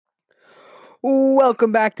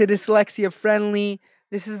Welcome back to Dyslexia Friendly.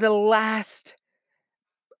 This is the last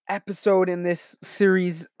episode in this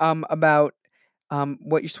series about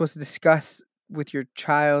what you're supposed to discuss with your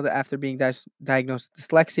child after being diagnosed with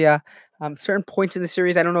dyslexia. Certain points in the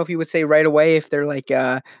series, I don't know if you would say right away if they're like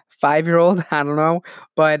a 5-year-old, I don't know,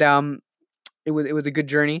 but it was a good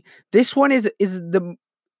journey. This one is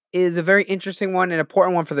a very interesting one and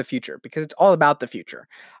important one for the future because it's all about the future.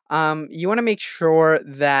 You want to make sure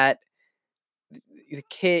that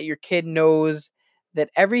your kid knows that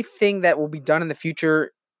everything that will be done in the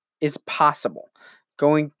future is possible.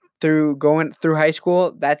 Going through high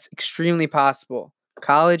school, that's extremely possible.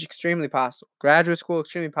 College, extremely possible. Graduate school,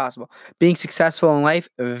 extremely possible. Being successful in life,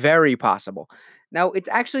 very possible. Now, it's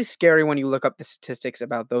actually scary when you look up the statistics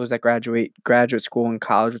about those that graduate graduate school and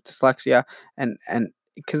college with dyslexia, and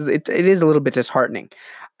because it is a little bit disheartening.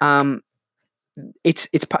 Um, it's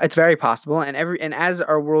very possible, and as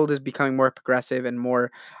our world is becoming more progressive and more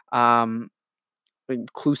um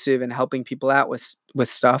inclusive and helping people out with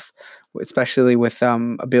stuff, especially with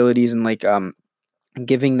abilities and like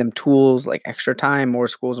giving them tools like extra time, more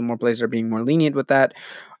schools and more places are being more lenient with that.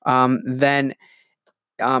 Then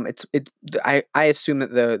it's it I assume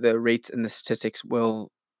that the rates and the statistics will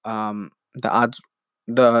the odds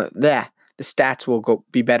the stats will go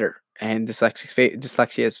be better and dyslexics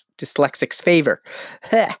favor.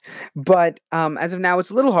 But as of now, it's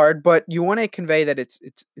a little hard. But you want to convey that it's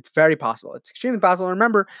very possible. It's extremely possible. And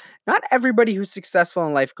remember, not everybody who's successful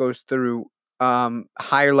in life goes through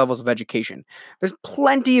higher levels of education. There's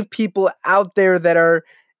plenty of people out there that are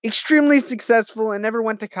extremely successful and never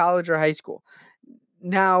went to college or high school.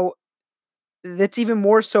 Now, that's even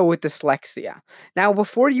more so with dyslexia. Now,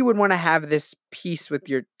 before you would want to have this piece with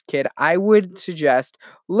your kid, I would suggest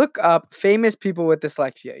look up famous people with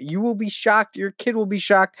dyslexia. You will be shocked. Your kid will be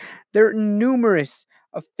shocked. There are numerous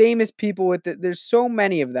of famous people with it. There's so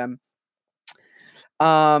many of them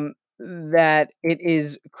that it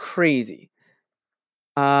is crazy.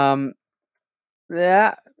 Um,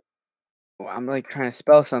 yeah, I'm like trying to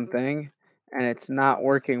spell something and it's not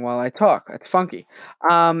working while I talk. It's funky.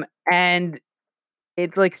 And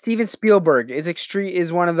it's like Steven Spielberg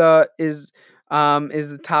is one of the is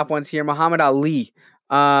the top ones here. Muhammad Ali,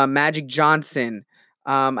 Magic Johnson.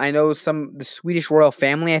 I know the Swedish royal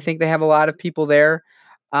family. I think they have a lot of people there.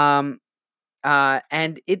 Um,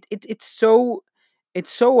 and it's so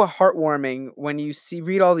heartwarming when you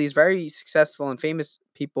read all these very successful and famous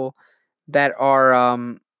people that are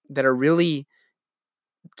really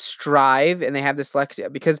strive and they have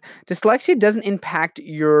dyslexia, because dyslexia doesn't impact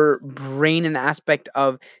your brain in the aspect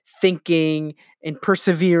of thinking and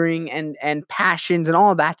persevering and passions and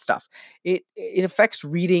all of that stuff. It affects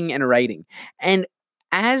reading and writing. And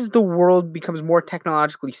as the world becomes more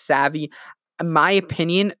technologically savvy, in my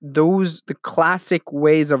opinion, the classic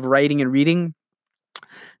ways of writing and reading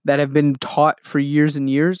that have been taught for years and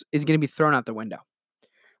years is going to be thrown out the window.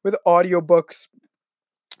 With audiobooks,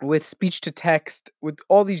 with speech to text, with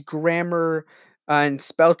all these grammar and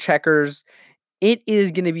spell checkers, it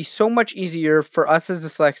is going to be so much easier for us as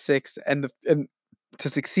dyslexics and to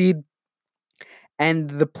succeed, and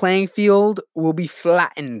the playing field will be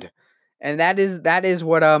flattened. And that is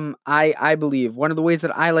what I believe. One of the ways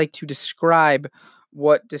that I like to describe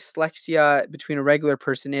what dyslexia between a regular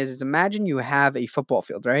person is imagine you have a football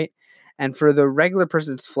field, right? And for the regular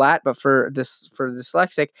person it's flat, but for the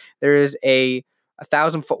dyslexic there is a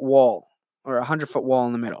 1,000-foot wall or 100-foot wall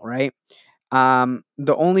in the middle, right?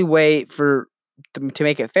 The only way to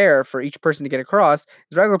make it fair for each person to get across is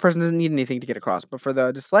the regular person doesn't need anything to get across, but for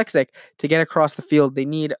the dyslexic to get across the field, they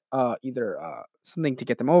need either something to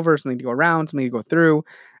get them over, something to go around, something to go through,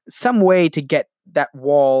 some way to get that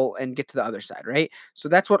wall and get to the other side, right? So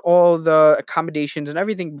that's what all the accommodations and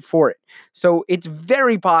everything before it. So it's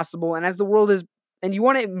very possible, and as the world is, and you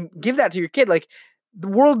want to give that to your kid, like the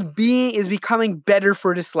world being is becoming better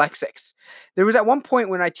for dyslexics. There was at one point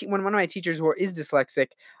when when one of my teachers who is dyslexic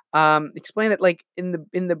explained that like in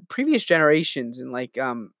the previous generations, in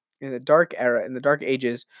the dark era, in the dark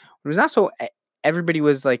ages, when it was not so everybody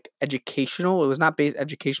was like educational. It was not based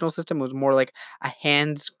educational system. It was more like a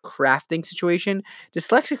hands crafting situation.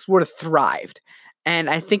 Dyslexics would have thrived, and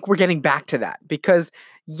I think we're getting back to that because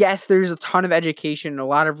yes, there's a ton of education and a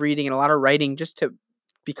lot of reading and a lot of writing just to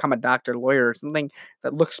become a doctor, lawyer, or something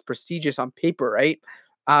that looks prestigious on paper, right?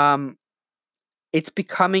 Um, it's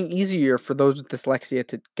becoming easier for those with dyslexia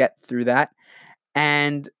to get through that.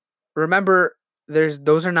 And remember,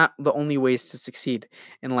 those are not the only ways to succeed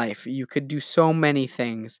in life. You could do so many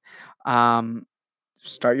things. Um,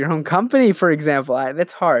 Start your own company, for example.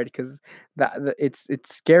 That's hard because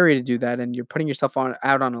it's scary to do that, and you're putting yourself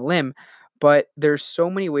out on a limb. but there's so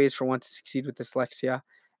many ways for one to succeed with dyslexia.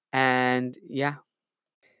 And yeah,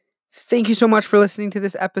 thank you so much for listening to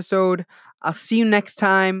this episode. I'll see you next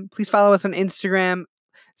time. Please follow us on Instagram.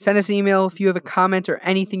 Send us an email if you have a comment or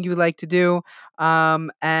anything you would like to do.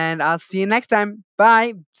 And I'll see you next time.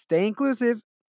 Bye. Stay inclusive.